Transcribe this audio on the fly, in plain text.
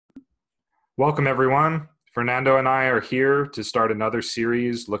Welcome, everyone. Fernando and I are here to start another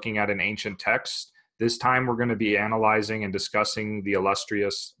series looking at an ancient text. This time we're going to be analyzing and discussing the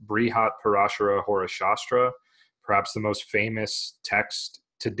illustrious Brihat Parashara Hora Shastra, perhaps the most famous text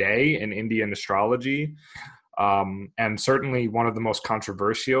today in Indian astrology, and certainly one of the most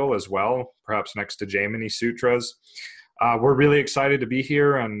controversial as well, perhaps next to Jaimini Sutras. We're really excited to be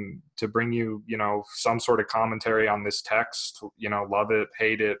here and to bring you, some sort of commentary on this text. Love it,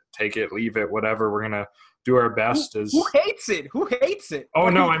 hate it, take it, leave it, whatever. We're gonna do our best. Who hates it? Who hates it? Oh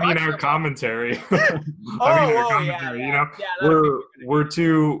no, I mean our commentary. Yeah. We're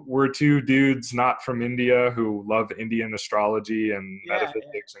two dudes not from India who love Indian astrology and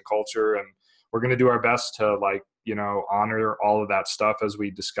metaphysics and culture, and we're gonna do our best to honor all of that stuff as we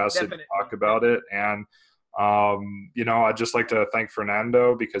discuss it and talk about it. And I'd just like to thank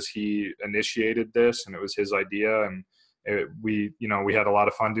Fernando because he initiated this and it was his idea, and we had a lot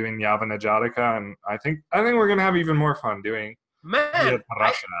of fun doing the Yavanajataka, and I think we're gonna have even more fun doing Brihat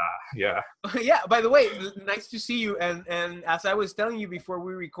Parashara. Yeah. By the way, nice to see you. And as I was telling you before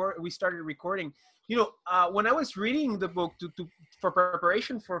we started recording, when I was reading the book for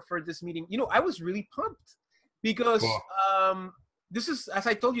preparation for this meeting, I was really pumped because cool. This is, as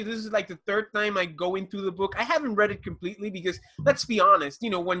I told you, this is like the third time I go into the book. I haven't read it completely because, let's be honest,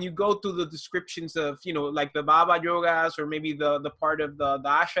 when you go to the descriptions of, like the Baba Yogas or maybe the part of the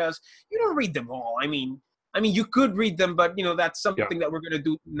Ashas, you don't read them all. I mean, you could read them, but, that's something that we're going to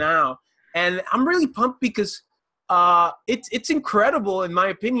do now. And I'm really pumped because it's incredible, in my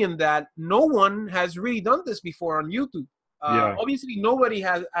opinion, that no one has really done this before on YouTube. Obviously, nobody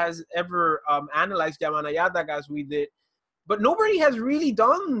has ever analyzed Yavanajataka as we did. But nobody has really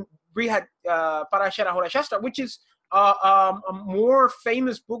done Brihat Parashara Hora Shastra, which is a more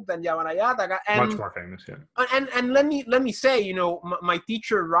famous book than Yavanajataka. Much more famous, yeah. And let me say, my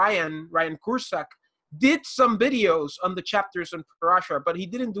teacher Ryan Kursak did some videos on the chapters on Parashara, but he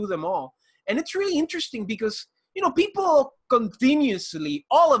didn't do them all. And it's really interesting because people continuously,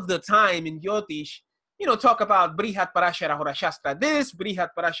 all of the time in Jyotish, talk about Brihat Parashara Hora Shastra this,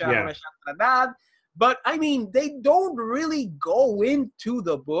 Brihat Parashara Hora Shastra that. But, they don't really go into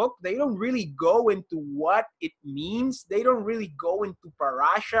the book. They don't really go into what it means. They don't really go into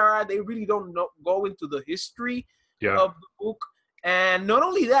Parashara. They really don't go into the history of the book. And not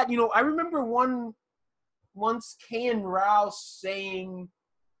only that, I remember once K.N. Rao saying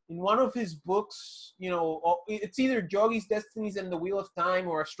in one of his books, it's either Yogi's Destinies and the Wheel of Time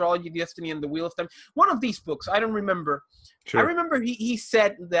or Astrology, Destiny and the Wheel of Time. One of these books, I don't remember. Sure. I remember he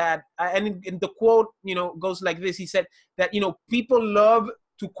said that, and in the quote, goes like this. He said that, people love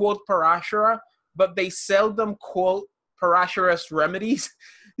to quote Parashara, but they seldom quote Parashara's remedies,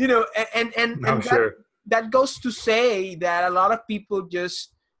 that goes to say that a lot of people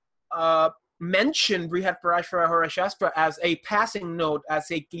just mention Brihat Parashara Hora Shastra as a passing note, as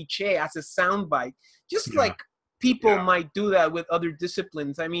a cliche, as a soundbite, just like people might do that with other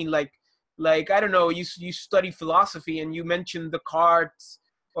disciplines. I mean, like I don't know, you study philosophy and you mention the cards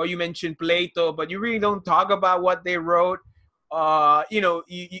or you mention Plato, but you really don't talk about what they wrote. Or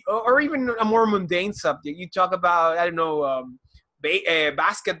even a more mundane subject. You talk about, I don't know,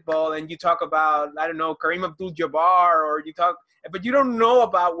 basketball, and you talk about, I don't know, Kareem Abdul-Jabbar, but you don't know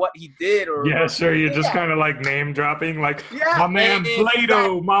about what he did. You're just kind of like name dropping, like my man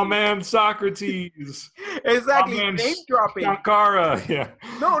Plato, my man Socrates, exactly, name dropping. Sankara,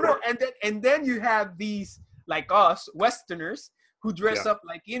 No, and then you have these like us Westerners who dress up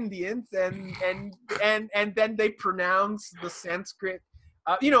like Indians, and then they pronounce the Sanskrit.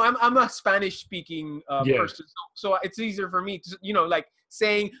 I'm a Spanish-speaking person, so it's easier for me to, like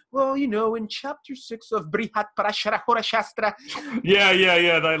saying, well, in chapter 6 of Brihat Parashara Hora Shastra.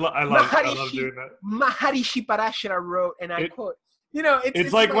 I love doing that. Maharishi Parashara wrote, and I quote.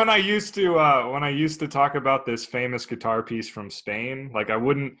 It's like when I used to talk about this famous guitar piece from Spain. Like I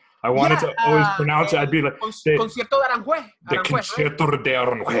wanted to always pronounce it. I'd be like, Concierto de Aranjuez. The Concerto de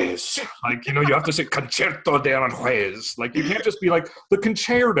Aranjuez. Like, you have to say Concerto de Aranjuez. Like, you can't just be like, the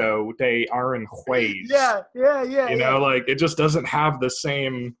Concerto de Aranjuez. Like, it just doesn't have the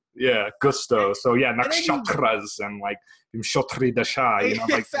same, gusto. So, nakshatras and like, Shotri Dasha, you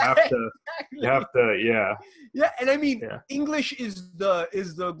have to. Yeah, and English is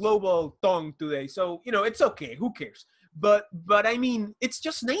the global tongue today. So, it's okay. Who cares? But it's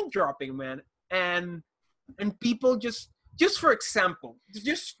just name dropping, man. And people just for example,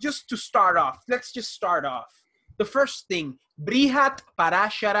 just to start off, let's just start off. The first thing, Brihat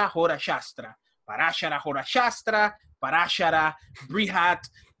Parashara Hora Shastra. Parashara Hora Shastra, Parashara, Brihat,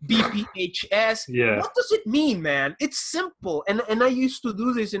 BPHS. Yeah. What does it mean, man? It's simple. And I used to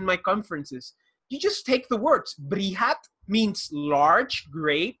do this in my conferences. You just take the words. Brihat means large,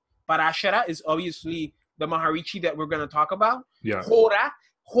 great. Parashara is obviously the Maharishi that we're going to talk about. Yeah.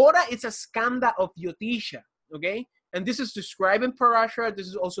 Hora is a skanda of Jyotisha, okay? And this is described in Parashara. This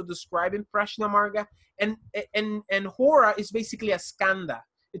is also described in Prashnamarga. And Hora is basically a skanda.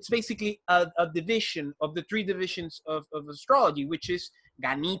 It's basically a division of the three divisions of astrology, which is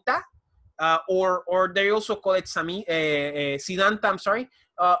Ganita, or they also call it Siddhanta, I'm sorry.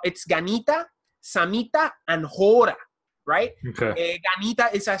 It's Ganita, Samhita, and Hora, right? Okay.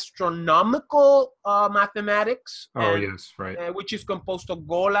 Ganita is astronomical mathematics. Oh, yes, right. Which is composed of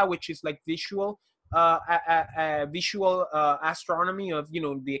Gola, which is like visual astronomy of,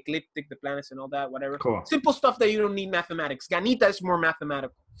 the ecliptic, the planets and all that, whatever. Cool. Simple stuff that you don't need mathematics. Ganita is more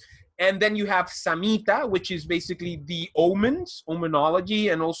mathematical. And then you have Samhita, which is basically the omens,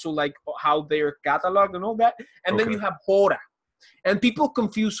 omenology, and also like how they're cataloged and all that. And then you have Hora. And people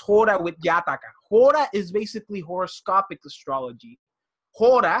confuse Hora with Jataka. Hora is basically horoscopic astrology.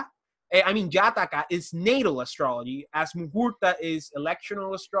 Jataka is natal astrology, as Muhurta is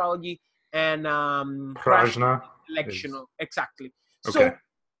electional astrology, and Prajna electional. Exactly. Okay.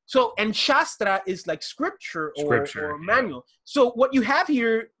 And Shastra is like scripture or manual. So what you have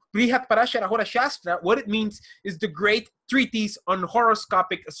here, Brihat Parashara Hora Shastra, what it means is the great treatise on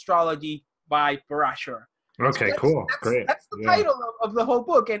horoscopic astrology by Parashara. Okay, cool. Great. That's the title of the whole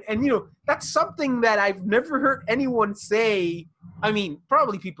book. And that's something that I've never heard anyone say. I mean,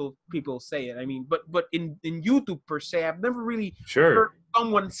 probably people say it. I mean, but in YouTube per se, I've never really heard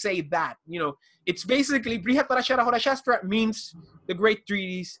someone say that. It's basically Brihat Parashara Hora Shastra means the great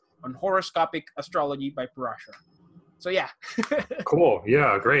treatise on horoscopic astrology by Parashara. So yeah. Cool.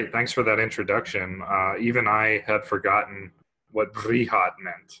 Yeah, great. Thanks for that introduction. Even I had forgotten what Brihat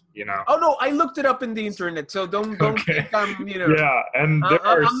meant, Oh no, I looked it up in the internet, so don't think I'm, Yeah, and there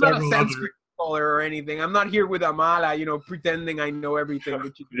are I'm not a several Sanskrit scholar or anything. I'm not here with Amala, pretending I know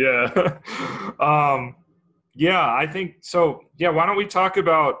everything. Yeah. Yeah, I think so. Yeah, why don't we talk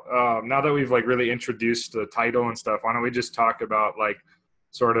about now that we've like really introduced the title and stuff, why don't we just talk about like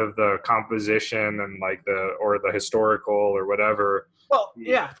sort of the composition and like the historical or whatever. Well,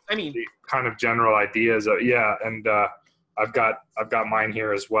 yeah, I mean, the kind of general ideas of, and I've got mine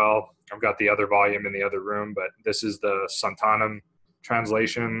here as well. I've got the other volume in the other room, but this is the Santanam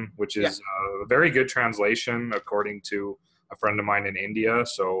translation, which is a very good translation according to a friend of mine in India.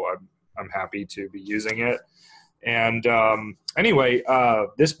 So I'm happy to be using it. And anyway,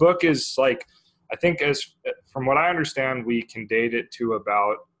 this book is like, I think from what I understand, we can date it to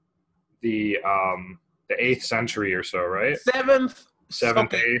about the 8th century or so, right? 7th,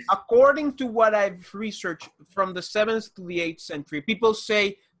 8th. According to what I've researched, from the 7th to the 8th century, people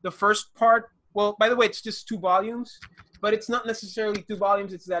say the first part. Well, by the way, it's just 2 volumes, but it's not necessarily 2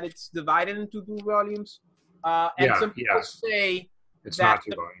 volumes. It's that it's divided into 2 volumes. And some people say that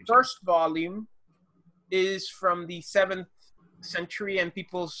the first volume is from the 7th century, and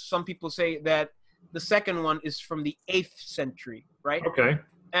some people say that the second one is from the 8th century, right? Okay.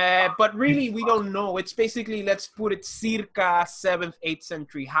 But really, we don't know. It's basically, let's put it circa 7th, 8th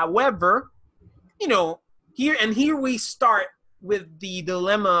century. However, here we start with the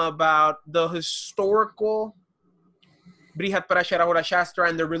dilemma about the historical Brihat Parashara Hora Shastra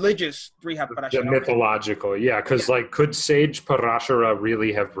and the religious Brihat Parashara. The mythological, because could sage Parashara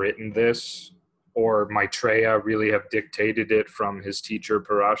really have written this, or Maitreya really have dictated it from his teacher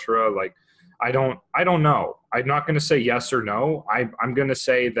Parashara? Like, I don't know. I'm not going to say yes or no. I'm going to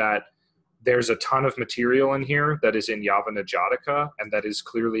say that there's a ton of material in here that is in Yavanajataka, and that is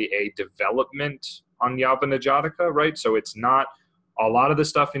clearly a development on Yavanajataka, right? So it's not a lot of the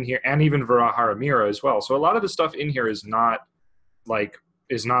stuff in here, and even Varaharamira as well. So a lot of the stuff in here is not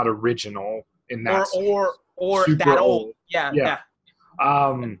original in that or that old. Yeah.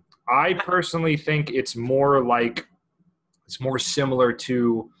 I personally think it's more similar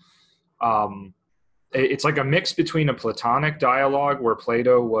to it's like a mix between a Platonic dialogue where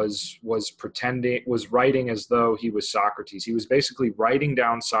Plato was writing as though he was Socrates. He was basically writing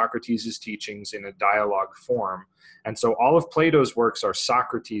down Socrates' teachings in a dialogue form. And so all of Plato's works are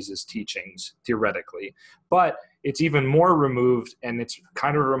Socrates' teachings, theoretically. But it's even more removed, and it's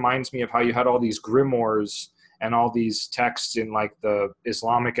kind of reminds me of how you had all these grimoires and all these texts in like the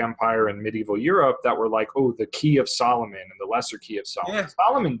Islamic Empire and medieval Europe that were like, oh, the Key of Solomon and the Lesser Key of Solomon. Yeah.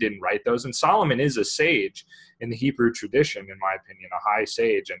 Solomon didn't write those, and Solomon is a sage in the Hebrew tradition, in my opinion, a high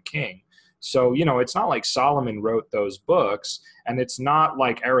sage and king. So, you know, it's not like Solomon wrote those books, and it's not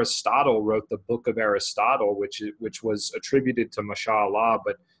like Aristotle wrote the Book of Aristotle, which was attributed to Mashallah,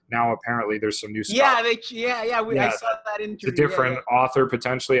 but now apparently there's some new Yeah, scholars. I saw that It's a interview. different author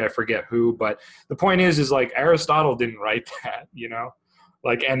potentially. I forget who, but the point is like Aristotle didn't write that, you know,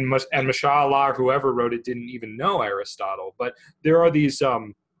 like and Mashallah, whoever wrote it, didn't even know Aristotle. But there are these.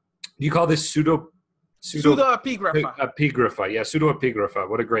 You call this Pseudoepigrapha. epigrapha? Yeah, pseudoepigrapha.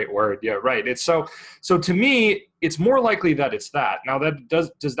 What a great word. Yeah, right. It's so to me, it's more likely that it's that. Now, that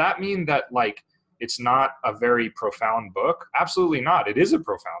does that mean that like it's not a very profound book? Absolutely not. It is a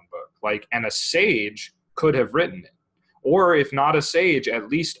profound book. Like, and a sage could have written it, or if not a sage, at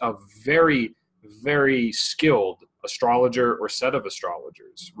least a very, very skilled astrologer or set of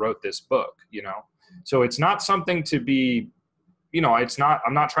astrologers wrote this book. You know, so it's not something to be. You know, it's not.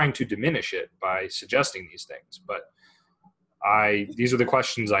 I'm not trying to diminish it by suggesting these things, but these are the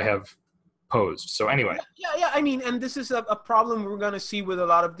questions I have posed. So anyway, I mean, and this is a problem we're going to see with a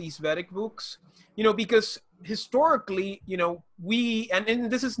lot of these Vedic books, you know, because historically, you know, and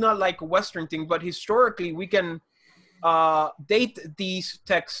this is not like a Western thing, but historically we can date these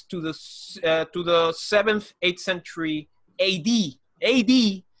texts to the 7th, 8th century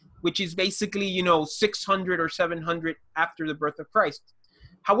AD, which is basically, you know, 600 or 700 after the birth of Christ.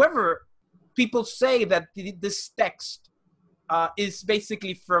 However, people say that this text is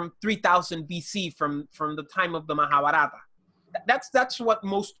basically from 3000 BC, from the time of the Mahabharata. That's what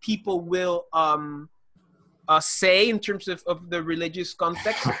most people will say in terms of the religious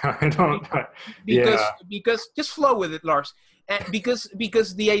context. I don't. Because just flow with it, Lars.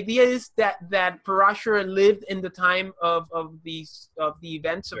 Because the idea is that Parashara lived in the time of the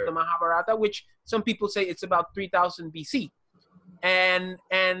events of the Mahabharata, which some people say it's about 3000 BC, and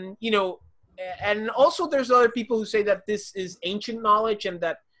you know, and also there's other people who say that this is ancient knowledge and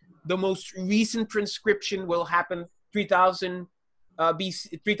that the most recent transcription will happen 3000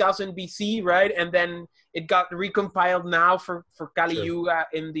 BC, right? And then it got recompiled now for Kali Yuga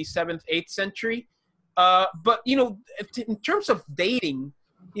in the 7th, 8th century. But, you know, in terms of dating,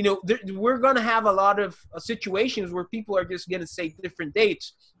 you know, we're going to have a lot of situations where people are just going to say different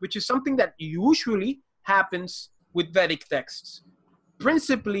dates, which is something that usually happens with Vedic texts,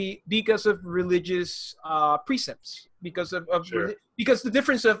 principally because of religious precepts, because because the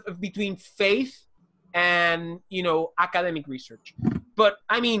difference between faith and, you know, academic research. But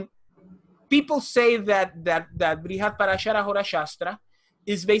I mean, people say that Brihat Parashara Hora Shastra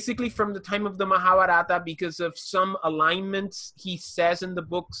is basically from the time of the Mahabharata because of some alignments he says in the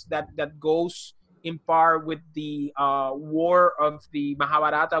books that goes in par with the war of the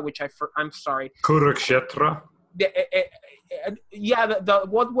Mahabharata, which I'm sorry. Kurukshetra.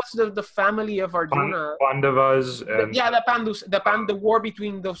 What was the family of Arjuna? Pandavas. And the Pandus. The war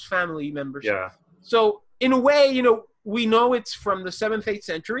between those family members. Yeah. So in a way, you know, we know it's from the 7th, 8th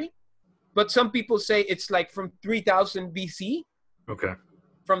century, but some people say it's like from 3000 BC. Okay.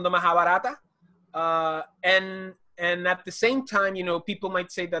 From the Mahabharata, and at the same time, you know, people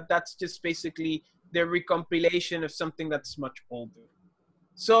might say that that's just basically their recompilation of something that's much older.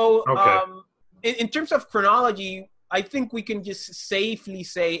 So, in terms of chronology, I think we can just safely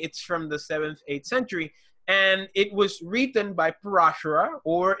say it's from the 7th, 8th century, and it was written by Parashara,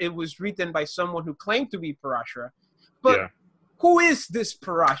 or it was written by someone who claimed to be Parashara. But who is this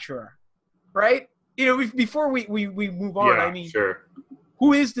Parashara, right? You know, before we move on, I mean,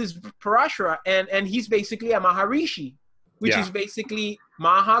 who is this Parashara? And he's basically a Maharishi, which is basically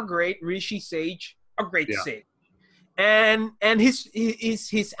Maha, great, Rishi, sage, a great sage. And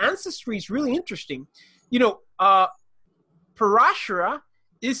his ancestry is really interesting. You know, Parashara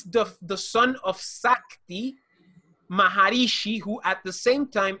is the son of Sakti Maharishi, who at the same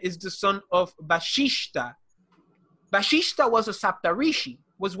time is the son of Vashishta. Vashishta was a Saptarishi,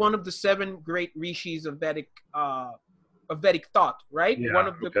 was one of the 7 great rishis of Vedic thought, right? One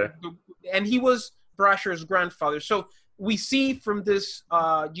of and he was Parashara's grandfather. So we see from this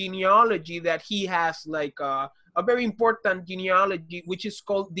genealogy that he has like a very important genealogy, which is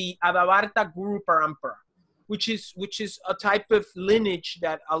called the Adavarta Guru Parampara, which is a type of lineage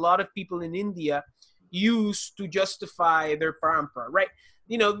that a lot of people in India use to justify their parampara, right?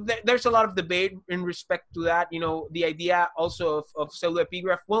 You know, there's a lot of debate in respect to that. You know, the idea also of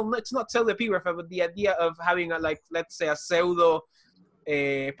pseudoepigraph. Well, it's not pseudoepigraph, but the idea of having let's say a pseudo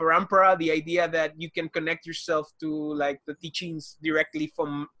parampara. The idea that you can connect yourself to like the teachings directly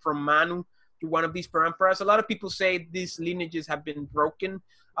from Manu to one of these paramparas. A lot of people say these lineages have been broken.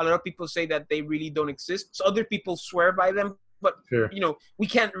 A lot of people say that they really don't exist. So other people swear by them. but Sure. we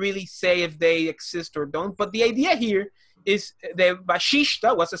can't really say if they exist or don't. But the idea here is the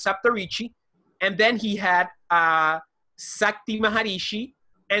Vashishta was a Saptarishi, and then he had Sakti Maharishi,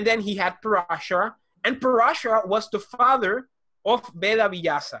 and then he had Parashara, and Parashara was the father of Veda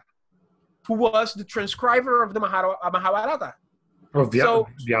Vyasa, who was the transcriber of the Mahabharata. Oh,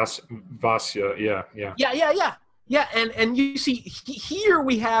 Vasya, yeah. And you see, here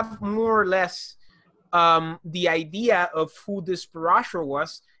we have more or less the idea of who this Parashara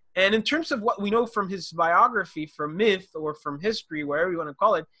was. And in terms of what we know from his biography, from myth or from history, whatever you want to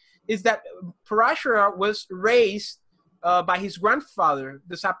call it, is that Parashara was raised by his grandfather,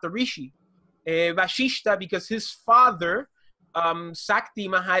 the Saptarishi, Vashishta, because his father, Sakti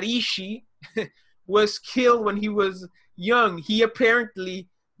Maharishi, was killed when he was young. He apparently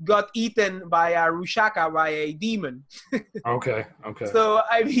got eaten by a Rushaka, by a demon. Okay. So,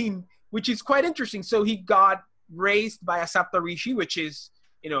 I mean, which is quite interesting. So he got raised by a Saptarishi, which is,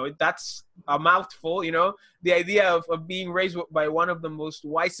 that's a mouthful, the idea of being raised by one of the most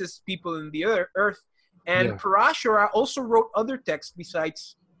wisest people in the earth. And Parashara also wrote other texts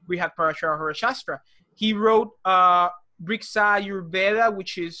besides Brihat Parashara Hora Shastra. He wrote Briksa Ayurveda,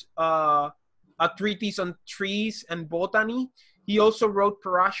 which is a treatise on trees and botany. He also wrote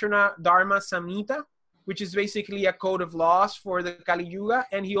Parashara Dharma Samhita, which is basically a code of laws for the Kali Yuga.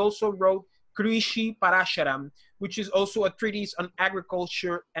 And he also wrote Krishi Parasharam, which is also a treatise on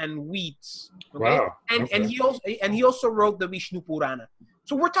agriculture and weeds. Okay? Wow. And he also wrote the Vishnu Purana.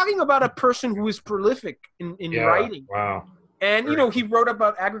 So we're talking about a person who is prolific in writing. Wow. And he wrote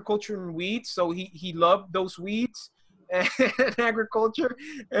about agriculture and weeds, so he loved those weeds and agriculture.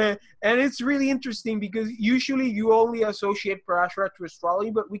 And it's really interesting because usually you only associate Parashara to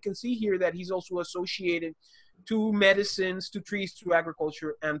astrology, but we can see here that he's also associated to medicines, to trees, to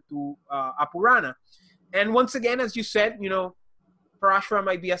agriculture, and to Apurana. And once again, as you said, Parashara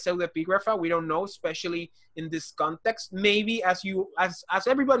might be a pseudepigrapha. We don't know, especially in this context. Maybe as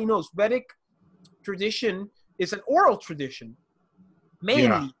everybody knows, Vedic tradition is an oral tradition,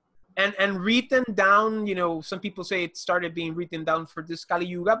 mainly. And written down, some people say it started being written down for this Kali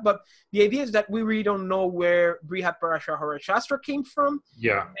Yuga, but the idea is that we really don't know where Brihat Parashara Hora Shastra came from.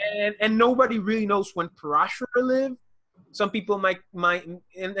 Yeah. And nobody really knows when Parashara lived. Some people might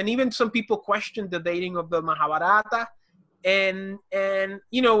and even some people question the dating of the Mahabharata. And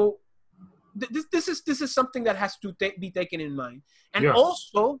this is something that has to be taken in mind. And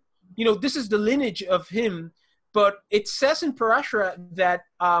also, this is the lineage of him. But it says in Parashara that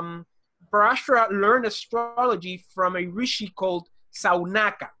Parashara learned astrology from a rishi called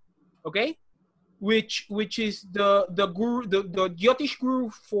Saunaka, okay? Which is the guru, the Jyotish guru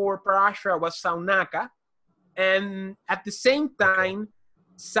for Parashara was Saunaka. And at the same time,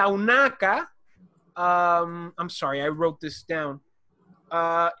 Saunaka, I'm sorry, I wrote this down.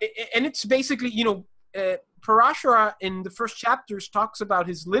 And it's basically, Parashara in the first chapters talks about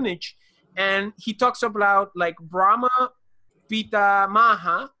his lineage. And he talks about like Brahma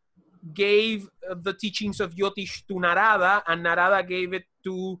Pitamaha gave the teachings of Jyotish to Narada, and Narada gave it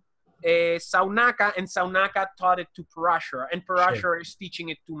to Saunaka, and Saunaka taught it to Parashara, and Parashara is teaching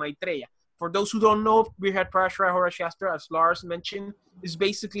it to Maitreya. For those who don't know, Brihat Parashara Hora Shastra, as Lars mentioned, is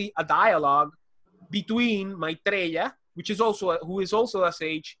basically a dialogue between Maitreya, who is also a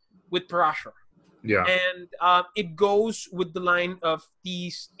sage, with Parashara. Yeah. And it goes with the line of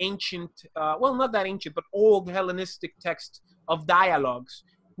these ancient, not that ancient, but old Hellenistic texts of dialogues,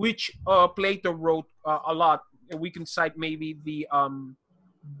 which Plato wrote a lot. We can cite maybe the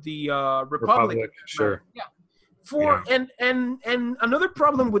Republic. Sure. And another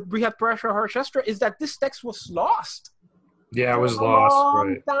problem with Brihat Parashara Hora Shastra is that this text was lost. Yeah, it was lost.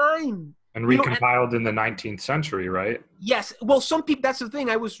 Right. Time. And recompiled in the 19th century, right? Yes. Well, some people, that's the thing.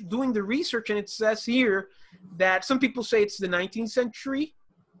 I was doing the research, and it says here that some people say it's the 19th century,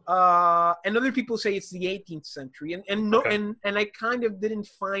 and other people say it's the 18th century. And I kind of didn't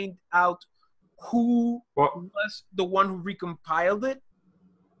find out who was the one who recompiled it.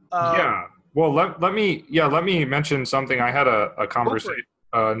 Well, let me mention something. I had a conversation,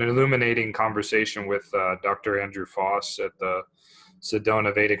 an illuminating conversation with Dr. Andrew Foss at the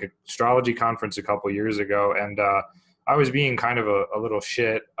Sedona Vedic Astrology Conference a couple years ago, and I was being kind of a little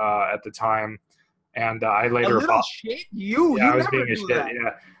shit at the time, and I later I was being a shit. That.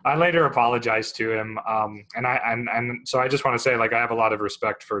 Yeah, I later apologized to him, and so I just want to say, like, I have a lot of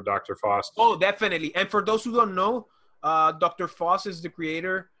respect for Dr. Foss. Oh, definitely. And for those who don't know, Dr. Foss is the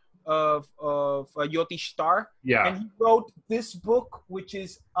creator of Jyotish star, Yeah. and he wrote this book, which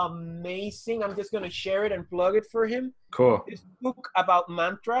is amazing. I'm just gonna share it and plug it for him. Cool. This book about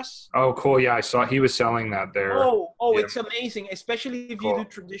mantras. Oh, cool. Yeah, I saw he was selling that there. Oh, Yeah. it's amazing, especially if you Cool. do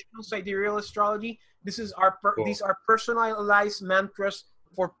traditional sidereal astrology. This is Cool. these are personalized mantras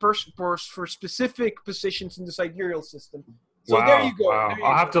for specific positions in the sidereal system. So Wow. there you go. Wow. There you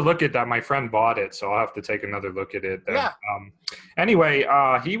I'll have go. to look at that. My friend bought it, so I'll have to take another look at it then. Yeah. Anyway,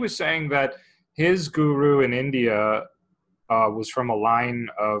 he was saying that his guru in India was from a line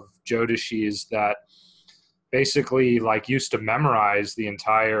of Jyotishis that basically like used to memorize the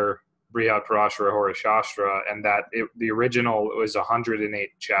entire Brihat Parashara Hora Shastra, and that the original was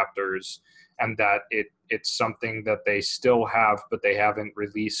 108 chapters, and that it's something that they still have, but they haven't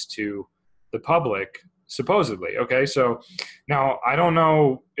released to the public, supposedly. Okay, so now I don't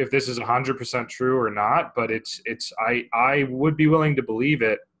know if this is 100% true or not, but I would be willing to believe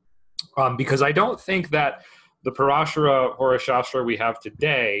it, because I don't think that the Parashara Hora Shastra we have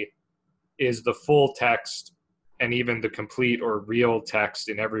today is the full text and even the complete or real text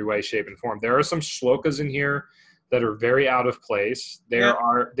in every way, shape, and form. There are some shlokas in here that are very out of place. There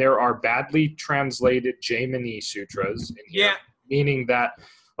are badly translated Jaimini sutras in here, meaning that,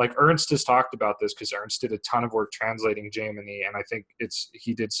 like, Ernst has talked about this because Ernst did a ton of work translating Jaimini, and I think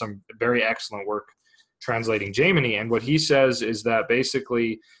he did some very excellent work translating Jaimini. And what he says is that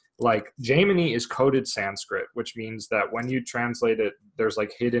basically, like, Jaimini is coded Sanskrit, which means that when you translate it, there's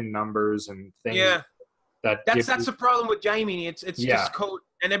like hidden numbers and things. Yeah. That's the problem with Jaimini. It's just code,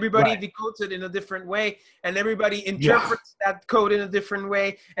 and everybody decodes it in a different way, and everybody interprets that code in a different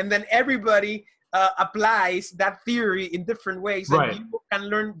way, and then everybody applies that theory in different ways. And you can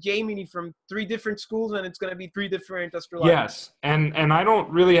learn Jaimini from 3 different schools, and it's going to be 3 different astrologies. Yes, and I don't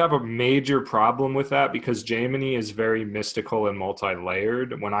really have a major problem with that, because Jaimini is very mystical and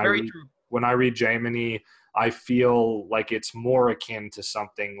multi-layered. When I read Jaimini, I feel like it's more akin to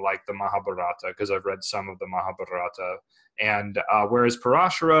something like the Mahabharata, because I've read some of the Mahabharata. And whereas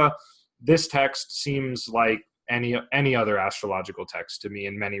Parashara, this text seems like any other astrological text to me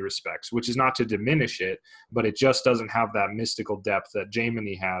in many respects, which is not to diminish it, but it just doesn't have that mystical depth that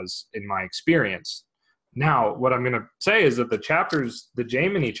Jaimini has in my experience. Now, what I'm going to say is that the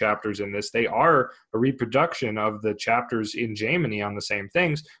Jaimini chapters in this, they are a reproduction of the chapters in Jaimini on the same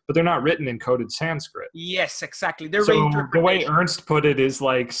things, but they're not written in coded Sanskrit. Yes, exactly. They're so the way Ernst put it is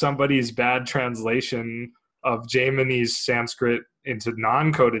like somebody's bad translation of Jaimini's Sanskrit into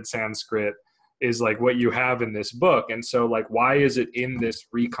non-coded Sanskrit is like what you have in this book. And so, like, why is it in this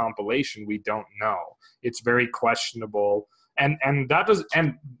recompilation? We don't know. It's very questionable. And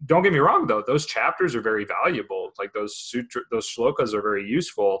don't get me wrong, though, those chapters are very valuable. Like, those shlokas are very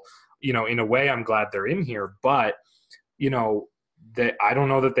useful. You know, in a way, I'm glad they're in here, but, you know, I don't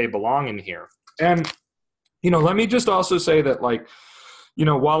know that they belong in here. And, you know, let me just also say that, like, you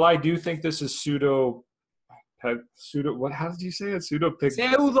know, while I do think this is how did you say it?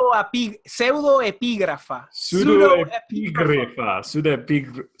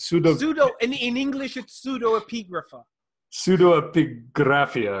 In English, it's pseudoepigrapha.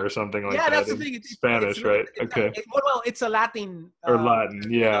 Pseudoepigraphia or something like that. Yeah, that's the thing. It's Spanish, right? Okay. It's a Latin. Or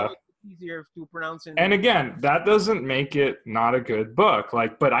Latin, yeah. So it's easier to pronounce it. And again, that doesn't make it not a good book.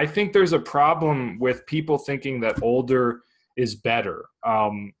 Like, but I think there's a problem with people thinking that older is better.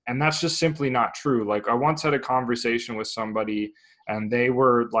 And that's just simply not true. Like, I once had a conversation with somebody, and they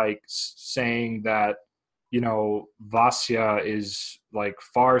were like saying that, you know, Vasya is like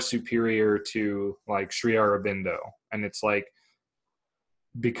far superior to like Sri Aurobindo. And it's like,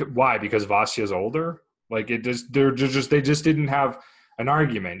 why? Because Vasya is older? Like, they just didn't have an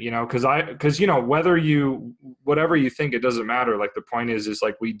argument, you know, because you know, whatever you think, it doesn't matter. Like, the point is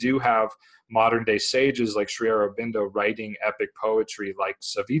like, we do have modern day sages like Sri Aurobindo writing epic poetry like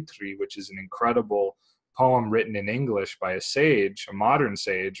Savitri, which is an incredible poem written in English by a sage, a modern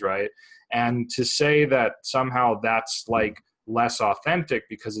sage, right? And to say that somehow that's like less authentic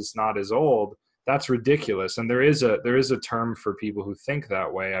because it's not as old, that's ridiculous. And there is a term for people who think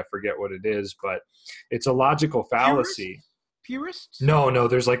that way. I forget what it is, but it's a logical fallacy. Purists? No,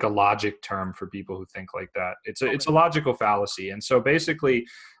 there's like a logic term for people who think like that. It's a logical fallacy. And so basically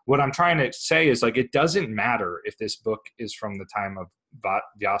what I'm trying to say is, like, it doesn't matter if this book is from the time of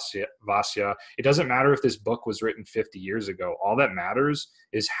Vasya. It doesn't matter if this book was written 50 years ago. All that matters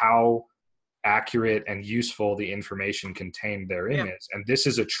is how accurate and useful the information contained therein is. And this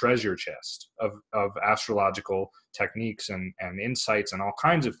is a treasure chest of astrological techniques and insights and all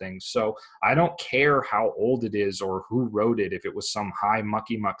kinds of things. So I don't care how old it is or who wrote it, if it was some high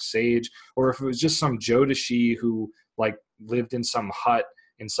mucky muck sage or if it was just some Jyotishi who like lived in some hut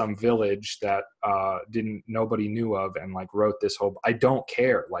in some village that nobody knew of and like wrote this whole. I don't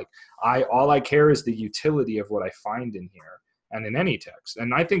care. Like all I care is the utility of what I find in here and in any text.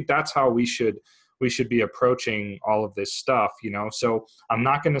 And I think that's how we should be approaching all of this stuff, you know. So I'm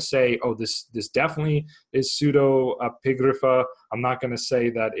not going to say, oh, this definitely is pseudo-epigrapha. I'm not going to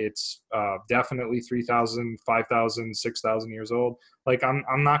say that it's definitely 3,000, 5,000, 6,000 years old. Like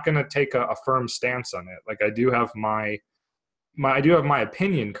I'm not going to take a firm stance on it. Like I do have my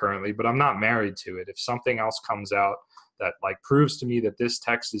opinion currently, but I'm not married to it. If something else comes out that like proves to me that this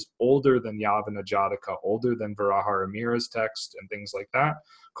text is older than Yavanajataka, older than Varaharamira's text and things like that,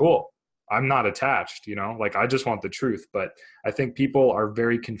 cool. I'm not attached, you know, like I just want the truth. But I think people are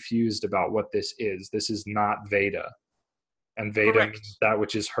very confused about what this is. This is not Veda. And Veda Correct. means that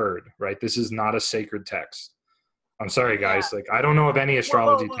which is heard, right? This is not a sacred text. I'm sorry, guys. Yeah. Like I don't know of any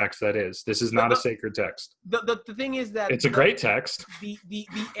astrology text that is. This is not a sacred text. The thing is that it's a great text. The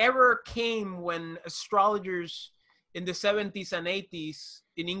error came when astrologers in the 70s and 80s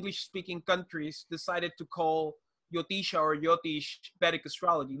in English-speaking countries decided to call Jyotisha or Jyotish Vedic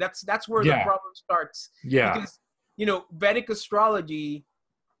astrology. That's where the problem starts. Yeah. Because, you know, Vedic astrology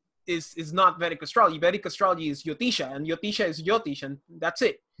is not Vedic astrology. Vedic astrology is Jyotisha, and Jyotisha is Jyotish, and that's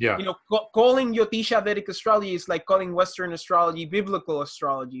it. Yeah. You know, calling Jyotisha Vedic astrology is like calling Western astrology biblical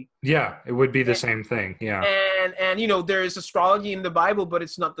astrology. Yeah, it would be the same thing. Yeah. And you know, there is astrology in the Bible, but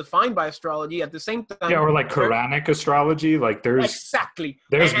it's not defined by astrology. At the same time, yeah, or like Quranic astrology. Like there's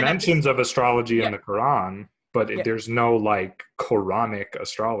mentions of astrology in the Quran, but there's no like Quranic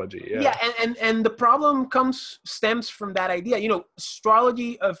astrology. Yeah, and the problem stems from that idea. You know,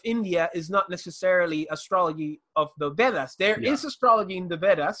 astrology of India is not necessarily astrology of the Vedas. There is astrology in the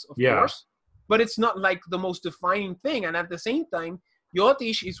Vedas, of course, but it's not like the most defining thing. And at the same time,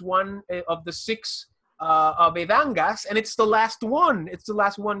 Jyotish is one of the 6 Vedangas, and it's the last one. It's the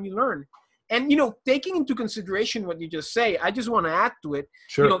last one you learn. And, you know, taking into consideration what you just say, I just want to add to it.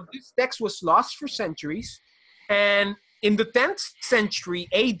 Sure. You know, this text was lost for centuries. And in the 10th century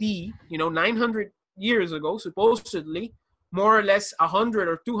AD, you know, 900 years ago, supposedly, more or less 100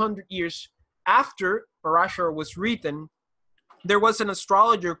 or 200 years after Parashara was written, there was an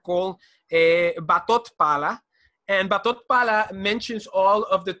astrologer called Batot Pala. And Batot Pala mentions all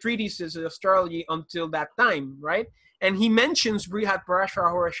of the treatises of astrology until that time, right? And he mentions Brihat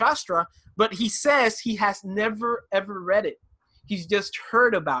Parashara Hora Shastra, but he says he has never, ever read it. He's just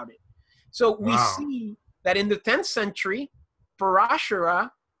heard about it. So we see that in the 10th century, Parashara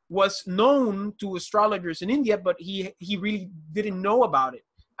was known to astrologers in India, but he really didn't know about it.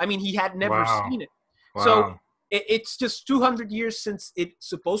 I mean, he had never seen it. So it's just 200 years since it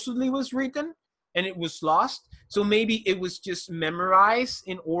supposedly was written, and it was lost. So maybe it was just memorized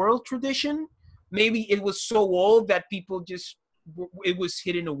in oral tradition. Maybe it was so old that people it was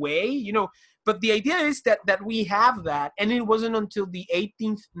hidden away, you know. But the idea is that we have that, and it wasn't until the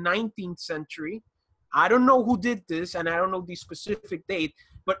 18th, 19th century. I don't know who did this, and I don't know the specific date,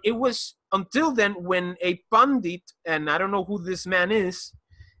 but it was until then when a Pandit, and I don't know who this man is,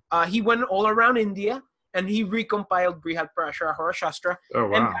 he went all around India, and he recompiled Brihat Parashara Hora Shastra. Oh,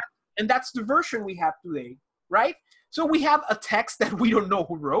 wow. And that's the version we have today, right? So we have a text that we don't know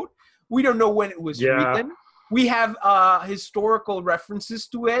who wrote. We don't know when it was written. We have historical references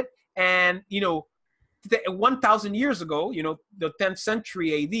to it. And, you know, 1,000 years ago, you know, the 10th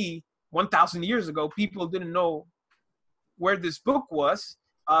century AD, 1,000 years ago, people didn't know where this book was.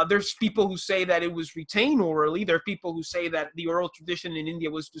 There's people who say that it was retained orally. There are people who say that the oral tradition in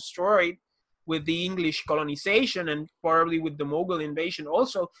India was destroyed with the English colonization and probably with the Mughal invasion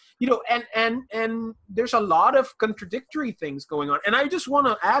also. You know, and there's a lot of contradictory things going on. And I just want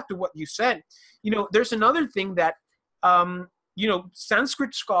to add to what you said. You know, there's another thing that, you know,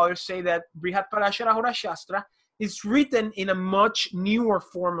 Sanskrit scholars say that Brihat Parashara Hora Shastra is written in a much newer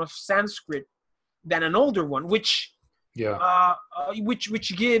form of Sanskrit than an older one, which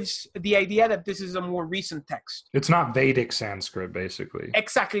gives the idea that this is a more recent text. It's not Vedic Sanskrit, basically.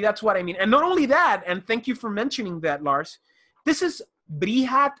 Exactly, that's what I mean. And not only that, and thank you for mentioning that, Lars, this is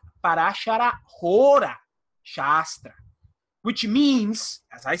Brihat Parashara Hora Shastra, which means,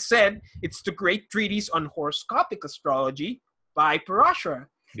 as I said, it's the great treatise on horoscopic astrology by Parashara.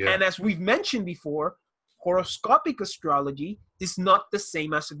 Yeah. And as we've mentioned before, horoscopic astrology is not the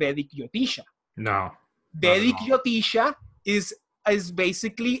same as Vedic Jyotisha. No. Vedic Jyotisha is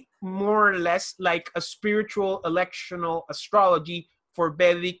basically more or less like a spiritual electional astrology for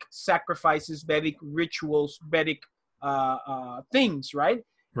Vedic sacrifices, Vedic rituals, Vedic things, right?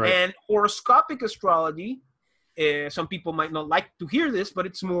 And horoscopic astrology, some people might not like to hear this, but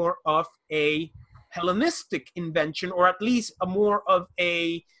it's more of a Hellenistic invention, or at least a more of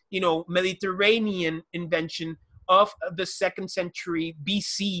a, Mediterranean invention of the 2nd century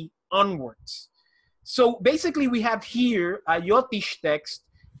BC onwards. So basically we have here a Jyotish text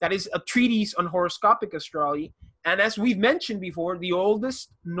that is a treatise on horoscopic astrology. And as we've mentioned before, the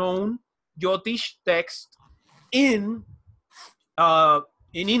oldest known Jyotish text in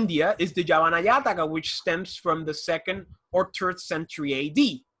India is the Yavanajataka, which stems from the 2nd or 3rd century AD,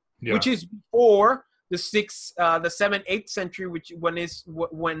 which is before the 7th, 8th century,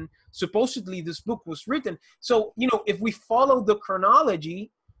 when supposedly this book was written. So, if we follow the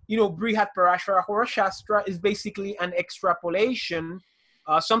chronology, Brihat Parashara Hora Shastra is basically an extrapolation,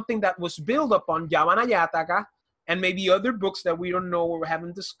 something that was built upon Yavanajataka and maybe other books that we don't know or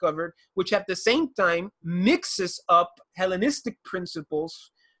haven't discovered, which at the same time mixes up Hellenistic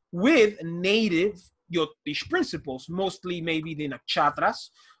principles with native Jyotish principles, mostly maybe the nakshatras,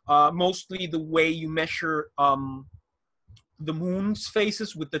 mostly the way you measure the moon's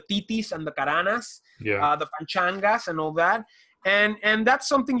phases with the titis and the karanas, the panchangas and all that. And that's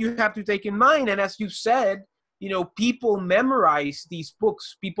something you have to take in mind. And as you said, people memorize these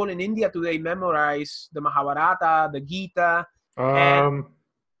books. People in India today memorize the Mahabharata, the Gita.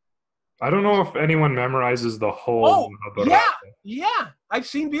 I don't know if anyone memorizes the whole Mahabharata. Yeah. I've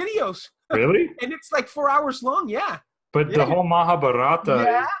seen videos. Really? And it's like 4 hours long, yeah. But the whole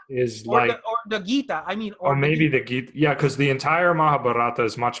Mahabharata is or like... or the Gita, the Gita. Yeah, because the entire Mahabharata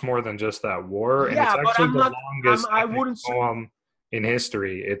is much more than just that war. And it's actually the longest poem in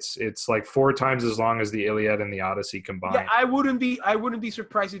history. It's like 4 times as long as the Iliad and the Odyssey combined. Yeah, I wouldn't be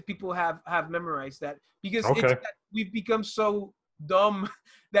surprised if people have memorized that, because it's that we've become so dumb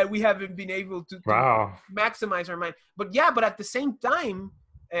that we haven't been able to maximize our mind. But at the same time,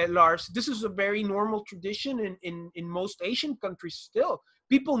 Lars, this is a very normal tradition in most Asian countries still.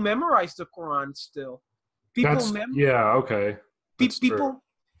 People memorize the Quran still. People,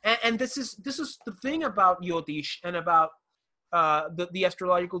 and this is the thing about Jyotish and about the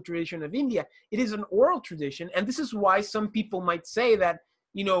astrological tradition of India. It is an oral tradition, and this is why some people might say that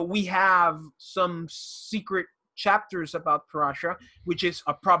we have some secret chapters about Parashara, which is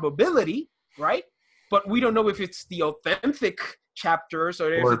a probability, right? But we don't know if it's the authentic chapters,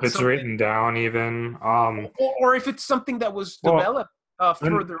 or if it's written down even, or if it's something that was developed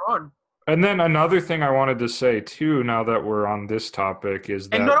further on. And then another thing I wanted to say too, now that we're on this topic, is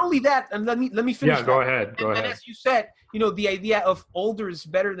that, and not only that, and let me finish. Yeah, go ahead. And as you said, the idea of older is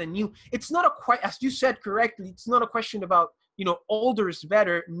better than new. It's not as you said correctly. It's not a question about older is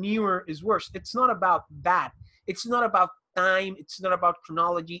better, newer is worse. It's not about that. It's not about time. It's not about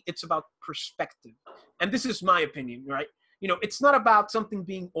chronology. It's about perspective. And this is my opinion, right? It's not about something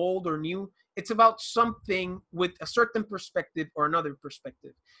being old or new. It's about something with a certain perspective or another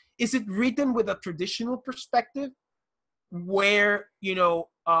perspective. Is it written with a traditional perspective where,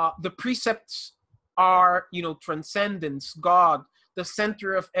 the precepts are, transcendence, God, the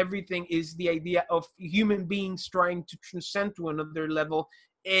center of everything is the idea of human beings trying to transcend to another level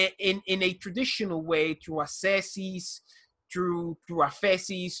in a traditional way, through ascesis, through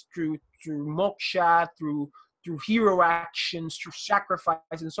aphesis, through moksha, through hero actions, through sacrifice,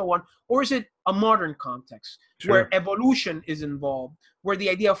 and so on? Or is it a modern context where evolution is involved, where the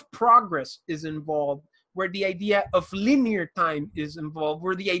idea of progress is involved, where the idea of linear time is involved,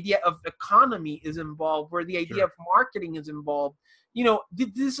 where the idea of economy is involved, where the idea of marketing is involved?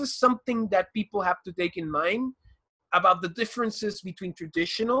 This is something that people have to take in mind about the differences between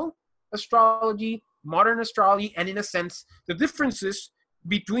traditional astrology, modern astrology, and in a sense, the differences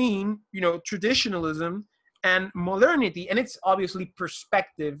between, traditionalism and modernity. And it's obviously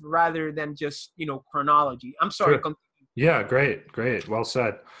perspective rather than just, chronology. I'm sorry. Sure. Yeah, great. Well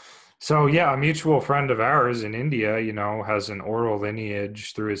said. So a mutual friend of ours in India, has an oral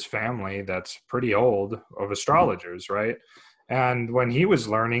lineage through his family that's pretty old, of astrologers, right? And when he was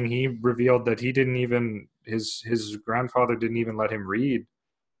learning, he revealed that he didn't even, his grandfather didn't even let him read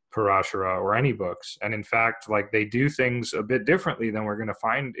Parashara or any books. And in fact, like, they do things a bit differently than we're going to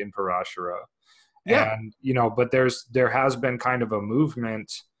find in Parashara. Yeah. And, but there has been kind of a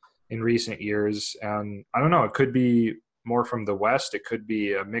movement in recent years, and I don't know, it could be more from the West. It could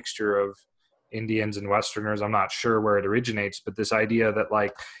be a mixture of Indians and Westerners. I'm not sure where it originates, but this idea that,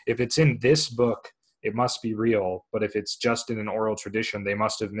 like, if it's in this book, it must be real. But if it's just in an oral tradition, they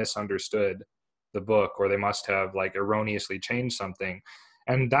must have misunderstood the book, or they must have, like, erroneously changed something.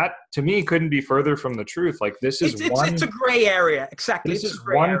 And that, to me, couldn't be further from the truth. Like, this is it's a gray area. Exactly. This is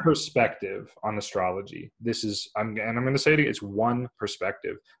one perspective on astrology. I'm going to say it again, it's one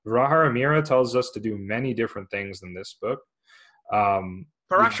perspective. Vrahara Mira tells us to do many different things in this book.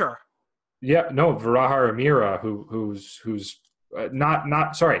 Parashara. Yeah, no, Viraharamira, who's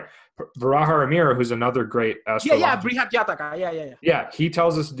not sorry, Viraharamira, who's another great Yeah, astrologer. Brihat Jataka. Yeah. Yeah, he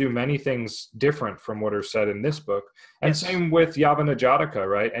tells us to do many things different from what are said in this book. And Yes. same with Yavanajataka,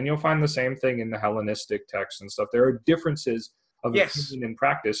 right? And you'll find the same thing in the Hellenistic texts and stuff. There are differences of Yes. opinion and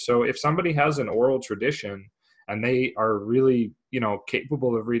practice. So if somebody has an oral tradition and they are really,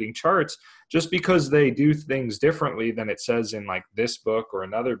 capable of reading charts, just because they do things differently than it says in like this book or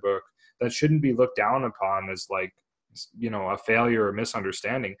another book, that shouldn't be looked down upon as like, a failure or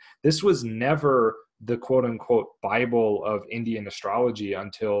misunderstanding. This was never the quote unquote Bible of Indian astrology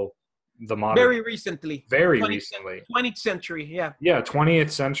until the modern, Very recently. very 20th, recently. 20th century. Yeah. Yeah,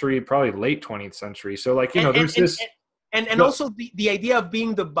 20th century, probably late 20th century. So like, and and there's and, this, and also the idea of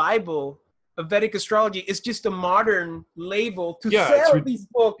being the Bible of Vedic astrology is just a modern label to yeah, sell these it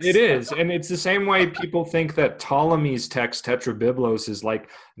books. is. And it's the same way people think that Ptolemy's text Tetrabiblos is like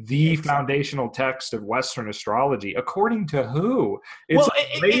the Exactly. foundational text of Western astrology. According to who? It's Well,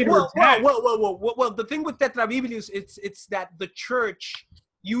 a later text. well. The thing with Tetrabiblos, it's that the church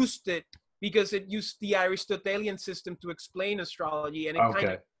used it because it used the Aristotelian system to explain astrology, and it kind of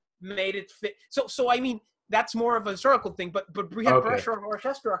Okay. made it fit. So I mean, that's more of a historical thing. But Brihat Okay. Parashara Hora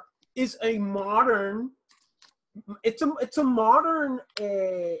Shastra is a modern. It's a modern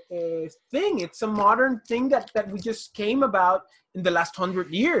thing. It's a modern thing that we just came about in the last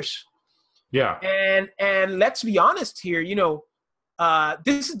 100 years. Yeah. And let's be honest here.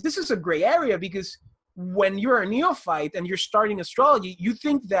 This is a gray area because when you're a neophyte and you're starting astrology, you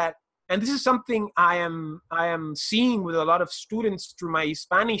think that, and this is something I am seeing with a lot of students through my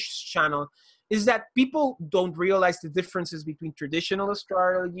Spanish channel, is that people don't realize the differences between traditional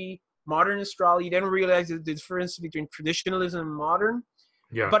astrology, modern astrology. They don't realize the difference between traditionalism and modern.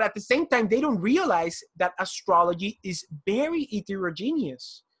 Yeah. But at the same time, they don't realize that astrology is very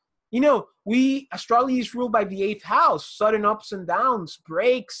heterogeneous. Astrology is ruled by the eighth house, sudden ups and downs,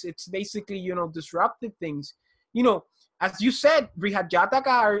 breaks. It's basically, disruptive things. As you said, Brihat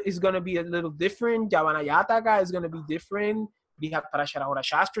Jataka is going to be a little different. Yavanajataka is going to be different. Brihat Parashara Hora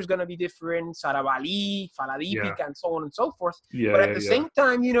Shastra is going to be different. Saravali, Yeah. Faladipika, and so on and so forth. Yeah. But at Yeah. the Yeah. same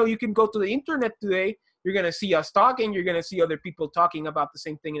time, you can go to the internet today. You're going to see us talking. You're going to see other people talking about the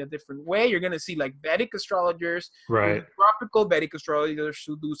same thing in a different way. You're going to see like Vedic astrologers who do Right. tropical, Vedic astrologers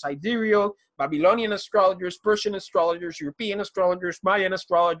who do sidereal, Babylonian astrologers, Persian astrologers, European astrologers, Mayan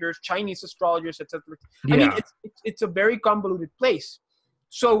astrologers, Chinese astrologers, etc. I mean, Yeah. it's a very convoluted place.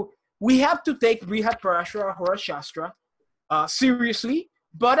 So we have to take Brihat Parashara Hora Shastra seriously,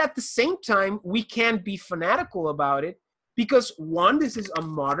 but at the same time, we can't be fanatical about it. Because one, this is a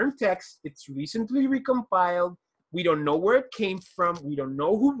modern text. It's recently recompiled. We don't know where it came from. We don't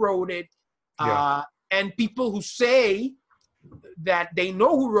know who wrote it. Yeah. And people who say that they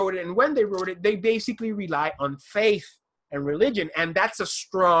know who wrote it and when they wrote it, they basically rely on faith and religion. And that's a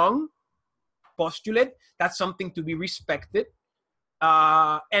strong postulate. That's something to be respected.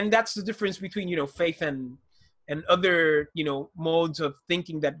 And that's the difference between, faith and other, modes of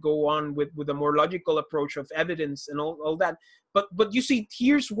thinking that go on with a more logical approach of evidence and all that. But you see,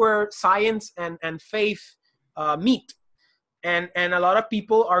 here's where science and faith meet. And a lot of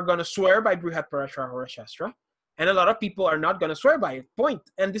people are going to swear by Brihat Parashara Hora Shastra, and a lot of people are not going to swear by it. Point.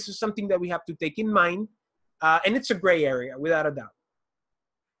 And this is something that we have to take in mind. And it's a gray area, without a doubt.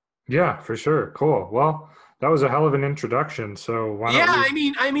 Yeah, for sure. Cool. Well, that was a hell of an introduction. So why don't Yeah,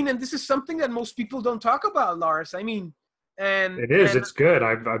 we? I mean, and this is something that most people don't talk about, Lars. I mean, and It is. It's good.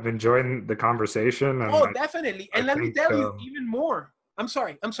 I've enjoyed the conversation, and oh, definitely. I And let me think. tell you even more. I'm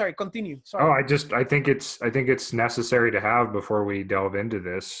sorry. Continue. Oh, Sorry. I think it's necessary to have before we delve into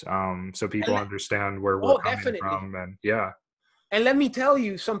this, so And people understand where we're oh, coming definitely. from, and yeah, And let me tell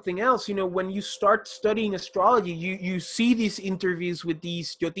you something else. When you start studying astrology, you see these interviews with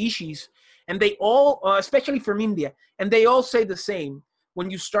these Jyotishis, and they all, especially from India, and they all say the same.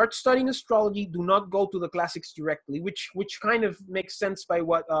 When you start studying astrology, do not go to the classics directly, which kind of makes sense by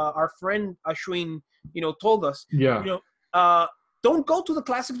what our friend Ashwin, told us. yeah. Don't go to the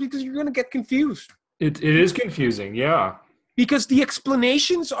classics because you're going to get confused. It is confusing. Yeah. Because the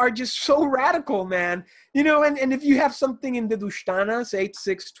explanations are just so radical, man. And if you have something in the Dushtanas 8,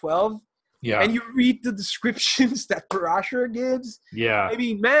 6, 12, Yeah. and you read the descriptions that Parashara gives, Yeah. I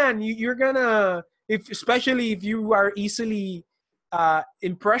mean, man, you're gonna, especially if you are easily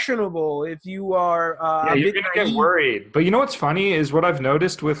impressionable, if you are Yeah, a you're bit gonna get naive. worried. But you know what's funny is what I've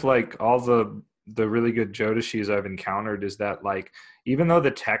noticed with like all the the really good Jyotishis I've encountered is that, like, even though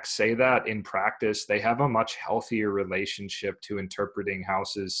the texts say that, in practice, they have a much healthier relationship to interpreting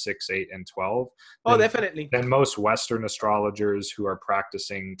houses 6, 8, and 12 Oh, than, definitely. than most Western astrologers who are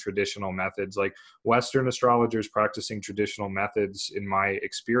practicing traditional methods. Like, Western astrologers practicing traditional methods, in my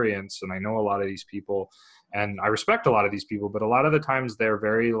experience, and I know a lot of these people, and I respect a lot of these people, but a lot of the times they're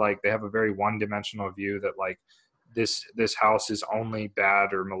very, like, they have a very one-dimensional view that, like, this house is only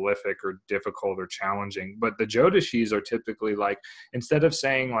bad or malefic or difficult or challenging. But the Jyotishis are typically like, instead of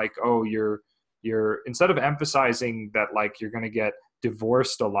saying like, oh, instead of emphasizing that like you're going to get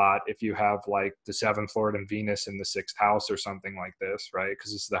divorced a lot if you have like the 7th Lord and Venus in the 6th house or something like this, right?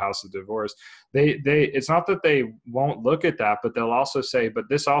 Because it's the house of divorce. It's not that they won't look at that, but they'll also say, but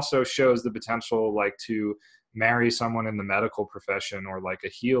this also shows the potential like to marry someone in the medical profession, or like a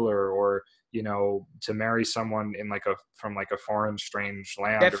healer, or, you know, to marry someone in like from like a foreign strange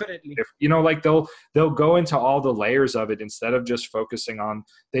land. Definitely. If, you know, like they'll go into all the layers of it instead of just focusing on,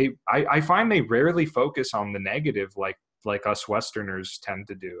 I find they rarely focus on the negative like us Westerners tend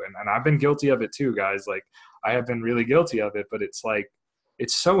to do. And I've been guilty of it too, guys. Like, I have been really guilty of it, but it's like,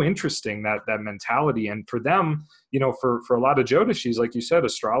 it's so interesting, that mentality. And for them, you know, for a lot of Jyotishis, like you said,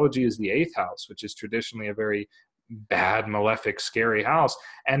 astrology is the 8th house, which is traditionally a very bad, malefic, scary house.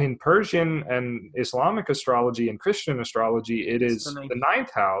 And in Persian and Islamic astrology and Christian astrology, it is the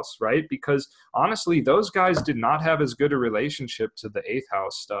 9th house, right? Because honestly, those guys did not have as good a relationship to the 8th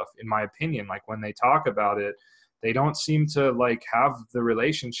house stuff, in my opinion. Like, when they talk about it, they don't seem to like have the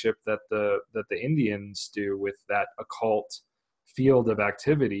relationship that the Indians do with that occult field of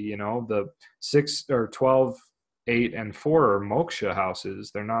activity. You know, the 6 or 12, 8, and 4 are moksha houses.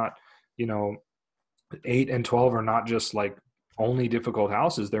 They're not, you know, 8 and 12 are not just like only difficult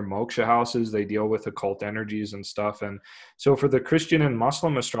houses. They're moksha houses. They deal with occult energies and stuff. And so for the Christian and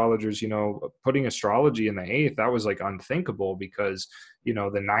Muslim astrologers, you know, putting astrology in the 8th, that was like unthinkable, because, you know,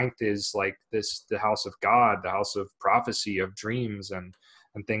 the 9th is like the house of God, the house of prophecy, of dreams, and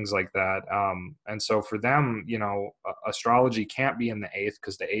things like that. And so for them, you know, astrology can't be in the 8th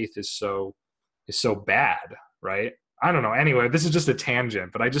because the 8th is so bad, right? I don't know. Anyway, this is just a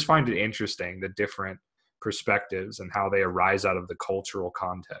tangent, but I just find it interesting, the different perspectives and how they arise out of the cultural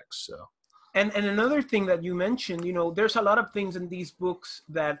context. So, and another thing that you mentioned, you know, there's a lot of things in these books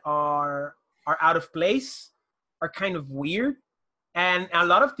that are out of place, are kind of weird, and a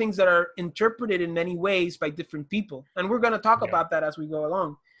lot of things that are interpreted in many ways by different people. And we're going to talk about that as we go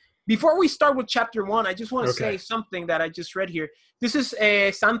along. Before we start with chapter 1, I just want to say something that I just read here. This is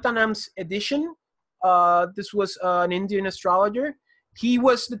a Santanam's edition. This was an Indian astrologer. He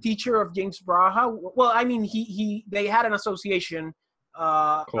was the teacher of James Braha. Well, I mean, they had an association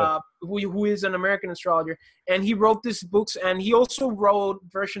who is an American astrologer, and he wrote these books, and he also wrote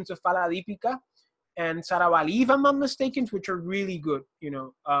versions of Faladipika and Saravali, if I'm not mistaken, which are really good, you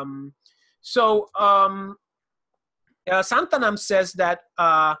know. Santanam says that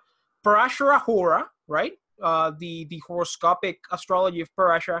Parashara Hora, right, the horoscopic astrology of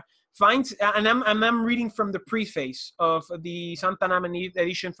Parashara, finds, and I'm reading from the preface of the Santanam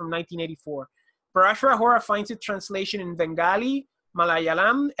edition from 1984. Parashara Hora finds its translation in Bengali,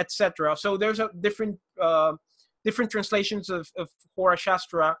 Malayalam, etc. So there's a different translations of Hora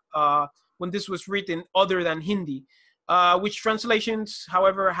Shastra when this was written, other than Hindi, which translations,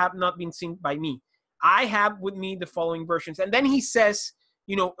 however, have not been seen by me. I have with me the following versions. And then he says,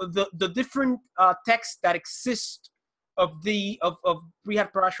 you know, the different texts that exist of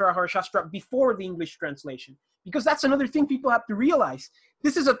Brihat Parashara Hora Shastra before the English translation. Because that's another thing people have to realize.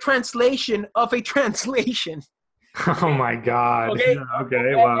 This is a translation of a translation. Oh my God. Okay.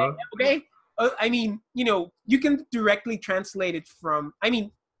 Okay. Wow. Okay. I mean, you know, you can directly translate it from, I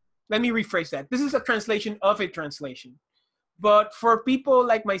mean, let me rephrase that. This is a translation of a translation. But for people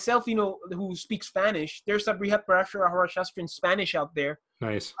like myself, you know, who speak Spanish, there's a Brihat Parashara Hora Shastra in Spanish out there.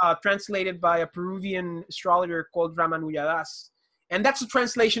 Nice. Translated by a Peruvian astrologer called Yavanajataka. And that's a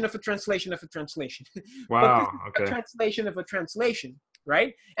translation of a translation of a translation. Wow. A translation of a translation,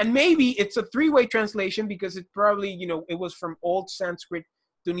 right? And maybe it's a three-way translation because it probably, you know, it was from old Sanskrit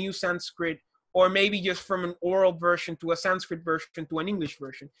to new Sanskrit, or maybe just from an oral version to a Sanskrit version to an English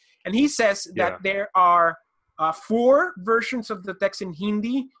version. And he says that there are 4 versions of the text in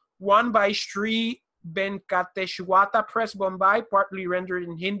Hindi, one by Sri Venkateshwata Press, Bombay, partly rendered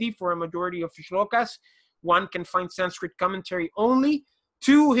in Hindi for a majority of shlokas. One can find Sanskrit commentary only.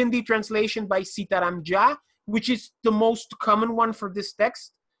 2 Hindi translation by Sitaram Jha, which is the most common one for this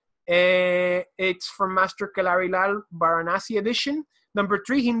text. It's from Master Kalarilal Varanasi edition. Number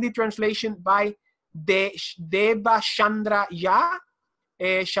 3, Hindi translation by Deva Chandra Jha.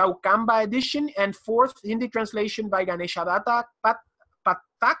 Shaukamba edition, and fourth Hindi translation by Ganeshadatta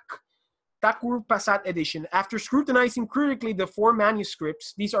Patak Thakur Prasad edition. After scrutinizing critically the four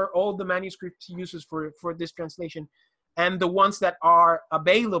manuscripts, these are all the manuscripts he uses for this translation, and the ones that are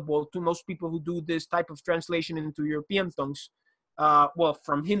available to most people who do this type of translation into European tongues. Well,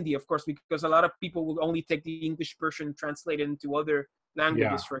 from Hindi, of course, because a lot of people will only take the English version, translate it into other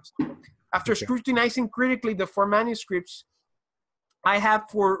languages, for example. After scrutinizing critically the four manuscripts, I have,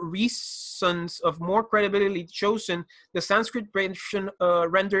 for reasons of more credibility, chosen the Sanskrit version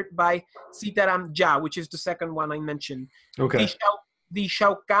rendered by Sitaram Jha, which is the second one I mentioned. Okay. The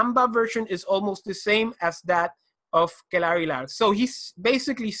Shaukamba version is almost the same as that of Kelarilar. So he's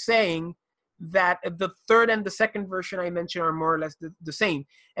basically saying that the third and the second version I mentioned are more or less the same.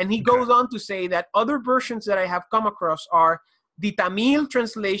 And he goes on to say that other versions that I have come across are the Tamil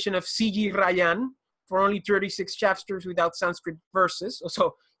translation of C.G. Rayan, for only 36 chapters without Sanskrit verses.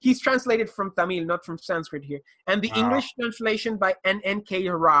 So he's translated from Tamil, not from Sanskrit here. And the English translation by N.N.K.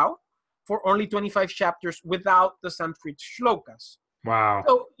 Rao for only 25 chapters without the Sanskrit shlokas. Wow.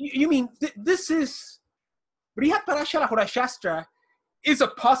 So you mean this is, Brihat Parashara Hora Shastra is a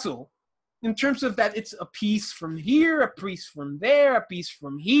puzzle in terms of that it's a piece from here, a piece from there, a piece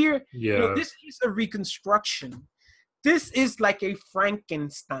from here. Yeah. You know, this is a reconstruction. This is like a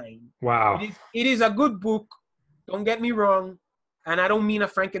Frankenstein. Wow. It is a good book. Don't get me wrong. And I don't mean a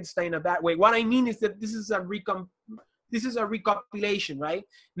Frankenstein in a bad way. What I mean is that this is a recopilation, right?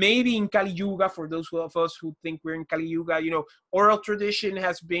 Maybe in Kali Yuga, for those of us who think we're in Kali Yuga, you know, oral tradition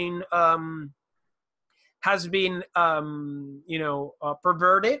has been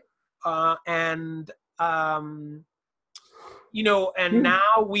perverted, you know, and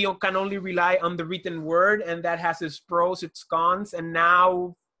now we can only rely on the written word, and that has its pros, its cons. And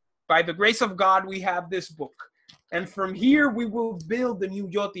now, by the grace of God, we have this book. And from here, we will build the new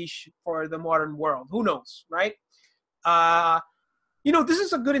Jyotish for the modern world. Who knows, right? You know, this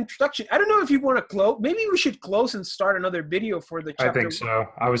is a good introduction. I don't know if you want to close. Maybe we should close and start another video for the chapter. I think so.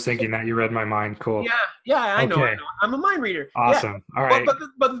 I was thinking that. You read my mind. Cool. Yeah, I know. I'm a mind reader. Awesome. Yeah. All right.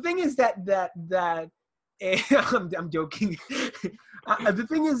 But the thing is that I'm joking. The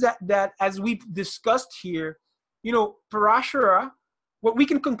thing is that as we discussed here, you know, Parashara, what we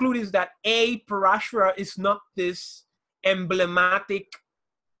can conclude is that Parashara is not this emblematic,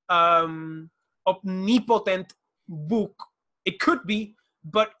 omnipotent book. It could be,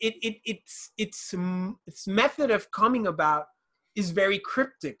 but its method of coming about is very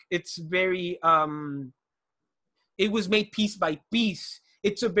cryptic. It's very it was made piece by piece.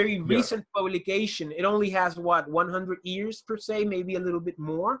 It's a very recent publication. It only has, 100 years per se, maybe a little bit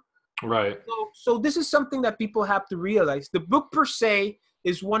more. Right. So this is something that people have to realize. The book per se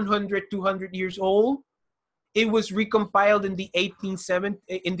is 100, 200 years old. It was recompiled in the 18th,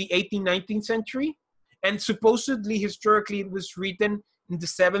 19th century. And supposedly, historically, it was written in the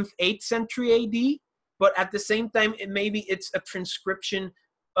 7th, 8th century AD. But at the same time, it's a transcription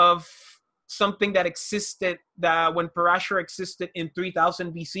of something that existed when Parashara existed in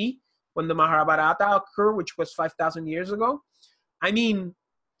 3000 BC, when the Mahabharata occurred, which was 5,000 years ago. I mean,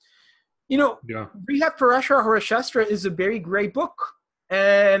 you know, Brihat Parashara Hora Shastra is a very great book.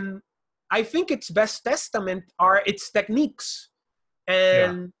 And I think its best testament are its techniques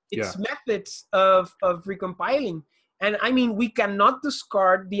and its methods of recompiling. And I mean, we cannot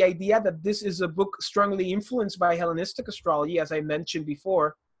discard the idea that this is a book strongly influenced by Hellenistic astrology, as I mentioned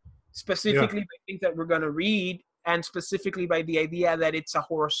before, specifically by things that we're going to read, and specifically by the idea that it's a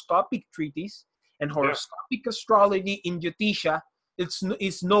horoscopic treatise, and horoscopic astrology in Jyotisha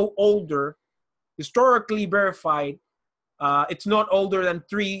is no older, historically verified. It's not older than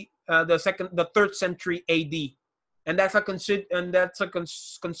the 3rd century AD, and that's a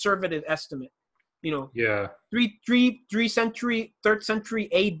conservative estimate. You know, 3rd century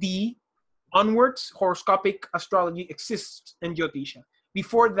AD onwards, horoscopic astrology exists in Jyotisha.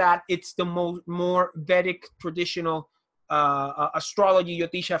 Before that, it's the more Vedic traditional astrology,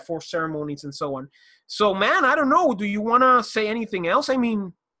 Jyotisha, for ceremonies and so on. So, man, I don't know. Do you want to say anything else? I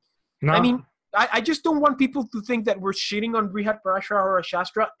mean, I just don't want people to think that we're shitting on Brihat Parashara Hora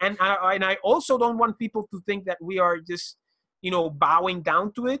Shastra, and I also don't want people to think that we are just, you know, bowing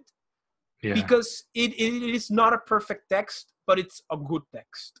down to it, because it is not a perfect text, but it's a good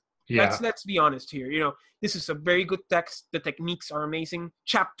text. Let's be honest here. You know, this is a very good text. The techniques are amazing.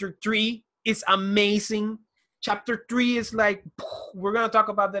 Chapter 3 is amazing. Chapter 3 is like, we're gonna talk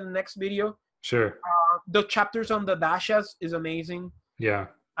about that in the next video. Sure. The chapters on the dashas is amazing. Yeah.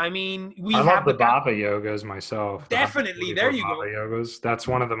 I mean, we I love have the the Baba yogas myself. The definitely, there 144 you Baba go. yogas. That's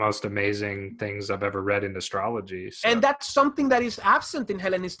one of the most amazing things I've ever read in astrology. So And that's something that is absent in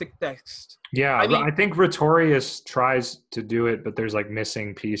Hellenistic texts. yeah, I mean, I think Rhetorius tries to do it, but there's like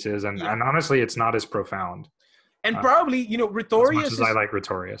missing pieces, yeah. and honestly, it's not as profound. And Uh, probably, as much as I like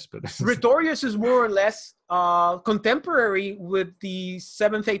Rhetorius, but Rhetorius is more or less contemporary with the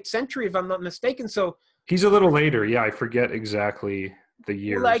 7th, 8th century, if I'm not mistaken. So he's a little later. Yeah, I forget exactly the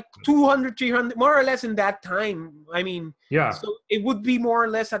years. like 200, 300, more or less in that time. I mean, Yeah, so it would be more or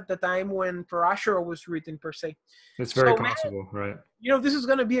less at the time when Parashara was written, per se. it's very So, man, possible, right? this is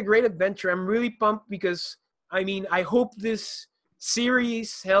going to be a great adventure. I'm really pumped because, I mean, I hope this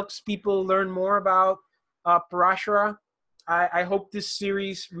series helps people learn more about Parashara. I hope this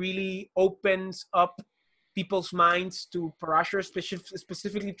series really opens up people's minds to Parashara,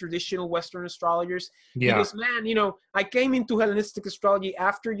 specifically traditional Western astrologers. Yeah, Because, man, I came into Hellenistic astrology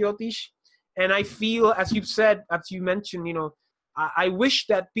after Jyotish, and I feel, as you've said, as you mentioned, I wish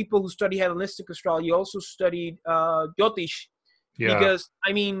that people who study Hellenistic astrology also studied Jyotish, yeah, because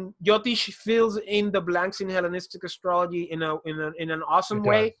I mean Jyotish fills in the blanks in Hellenistic astrology in an awesome it does.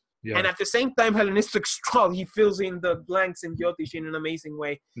 way, and Yeah, at the same time Hellenistic astrology fills in the blanks in Jyotish in an amazing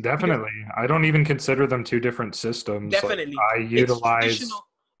way. Because definitely. I don't even consider them two different systems. Like definitely I it's utilize traditional.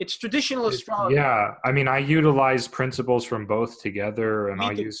 It's traditional astrology. yeah, I mean, I utilize principles from both together, and Me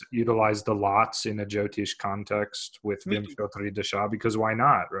I too. utilize the lots in a Jyotish context with Me too. Vimshottari Dasha because why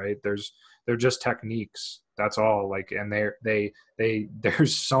not, right? They're just techniques. That's all. Like, and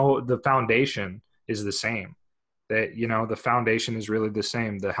there's so the foundation is the same. That the foundation is really the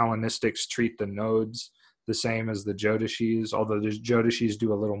same. The Hellenistics treat the nodes the same as the Jyotishis, although the Jyotishis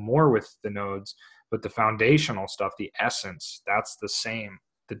do a little more with the nodes, but the foundational stuff, the essence, that's the same.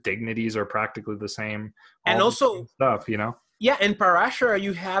 The dignities are practically the same, And all the same also, stuff. yeah, in Parashara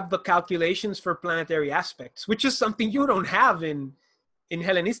you have the calculations for planetary aspects, which is something you don't have in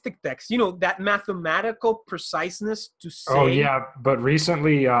Hellenistic texts. That mathematical preciseness to Oh say, yeah, but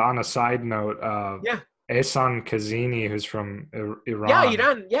recently, on a side note, yeah, Ehsan Kazini, who's from yeah, Iran,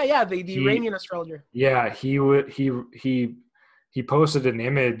 Iran, yeah, the he Iranian astrologer. yeah, he posted an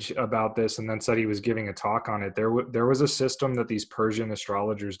image about this and then said he was giving a talk on it. There was a system that these Persian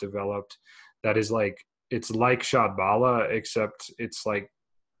astrologers developed that is like it's like Shadbala, except it's like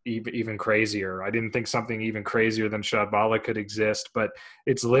even crazier. I didn't think something even crazier than Shadbala could exist, but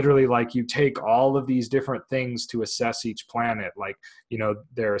it's literally like you take all of these different things to assess each planet, like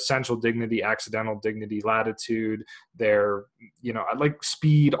their essential dignity, accidental dignity, latitude, their like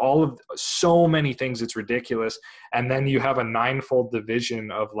speed, all of so many things, it's ridiculous. And then you have a ninefold division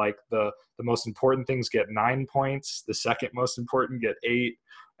of like the most important things get 9 points, the second most important get 8,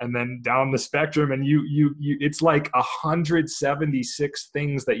 and then down the spectrum, and you it's like 176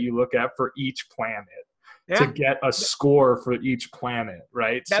 things that you look at for each planet to Yeah, get a score for each planet,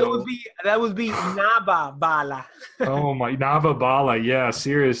 right? that would So be Naba Bala. oh my, Navabala, yeah,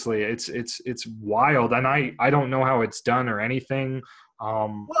 seriously, it's wild, and I don't know how it's done or anything.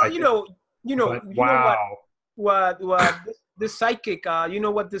 Well, I think, but you know what wow. this psychic,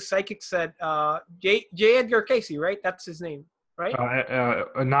 what this psychic said, J. Edgar Casey, right? That's his name, right?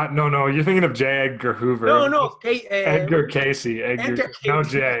 Not no, you're thinking of J. Edgar Hoover. No, no, Edgar Casey. Edgar No,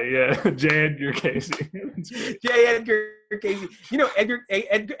 Casey. J. Yeah, J. Edgar Casey. That's great. J. Edgar Casey.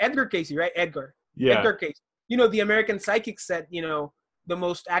 Edgar Casey, right? Yeah, Edgar Casey. The American psychic said, the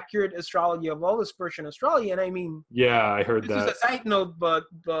most accurate astrology of all is Persian astrology. And I mean, yeah, I heard this is that. a side note, but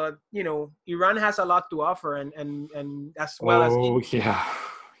Iran has a lot to offer, and as well as Oh India. yeah,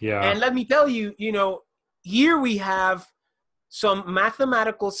 yeah, And let me tell you, here we have some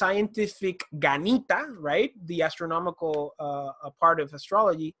mathematical scientific ganita, right? The astronomical part of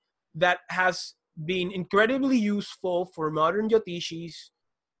astrology that has been incredibly useful for modern Jyotishis.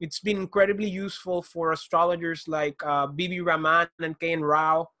 It's been incredibly useful for astrologers like B.B. Raman and K.N.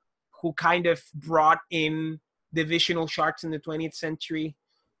 Rao, who kind of brought in divisional charts in the 20th century.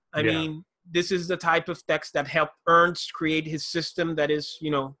 I yeah. mean, this is the type of text that helped Ernst create his system that is,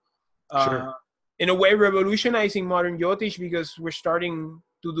 Sure, uh, in a way revolutionizing modern Jyotish, because we're starting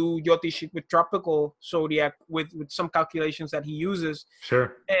to do Jyotish with tropical zodiac with some calculations that he uses.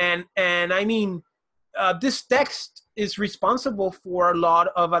 sure. And I mean, this text is responsible for a lot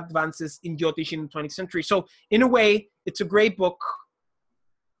of advances in Jyotish in the 20th century. So in a way, it's a great book,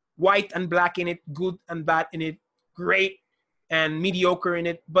 white and black in it, good and bad in it, great and mediocre in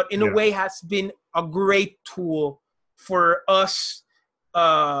it, but in a Yeah, way has been a great tool for us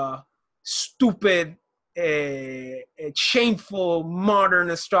stupid, shameful modern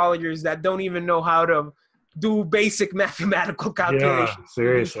astrologers that don't even know how to do basic mathematical Yeah, calculations. We do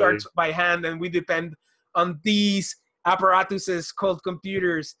seriously. charts by hand, and we depend on these apparatuses called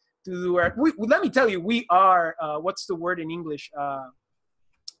computers to do our. Let me tell you, we are. What's the word in English?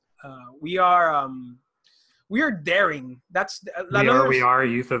 We are. We are daring. That's another. We are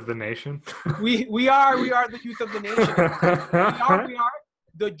youth of the nation. We are the youth of the nation. We are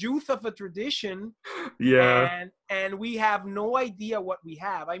the youth of a tradition. Yeah. And we have no idea what we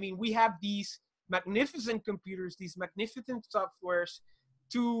have. I mean, we have these magnificent computers, these magnificent softwares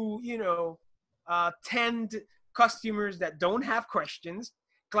to, tend customers that don't have questions,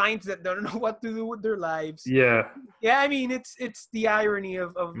 clients that don't know what to do with their lives. Yeah. Yeah, I mean, it's the irony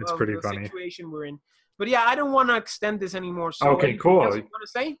of It's pretty the funny. situation we're in. But yeah, I don't want to extend this anymore. So Okay, anything cool. else you want to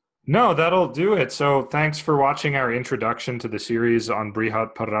say? No, that'll do it. So thanks for watching our introduction to the series on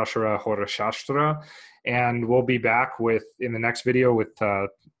Brihat Parashara Hora Shastra. And we'll be back in the next video with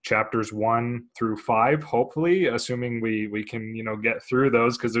chapters 1 through 5, hopefully, assuming we can, get through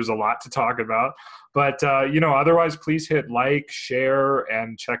those, because there's a lot to talk about. But, otherwise, please hit like, share,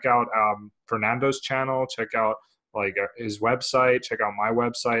 and check out Fernando's channel. Check out his website, check out my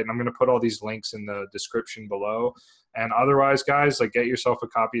website, and I'm going to put all these links in the description below. And otherwise, guys, get yourself a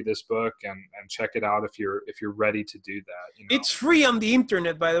copy of this book and check it out if you're ready to do that. It's free on the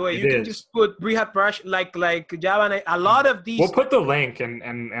internet, by the way. You can just put Brihat Parashara, like Yavanajataka. A lot of these. We'll put the link and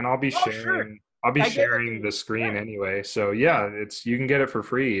I'll be sharing. Sure. I'll be sharing the screen anyway. So yeah, you can get it for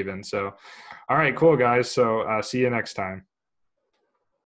free even. So, all right, cool guys. So see you next time.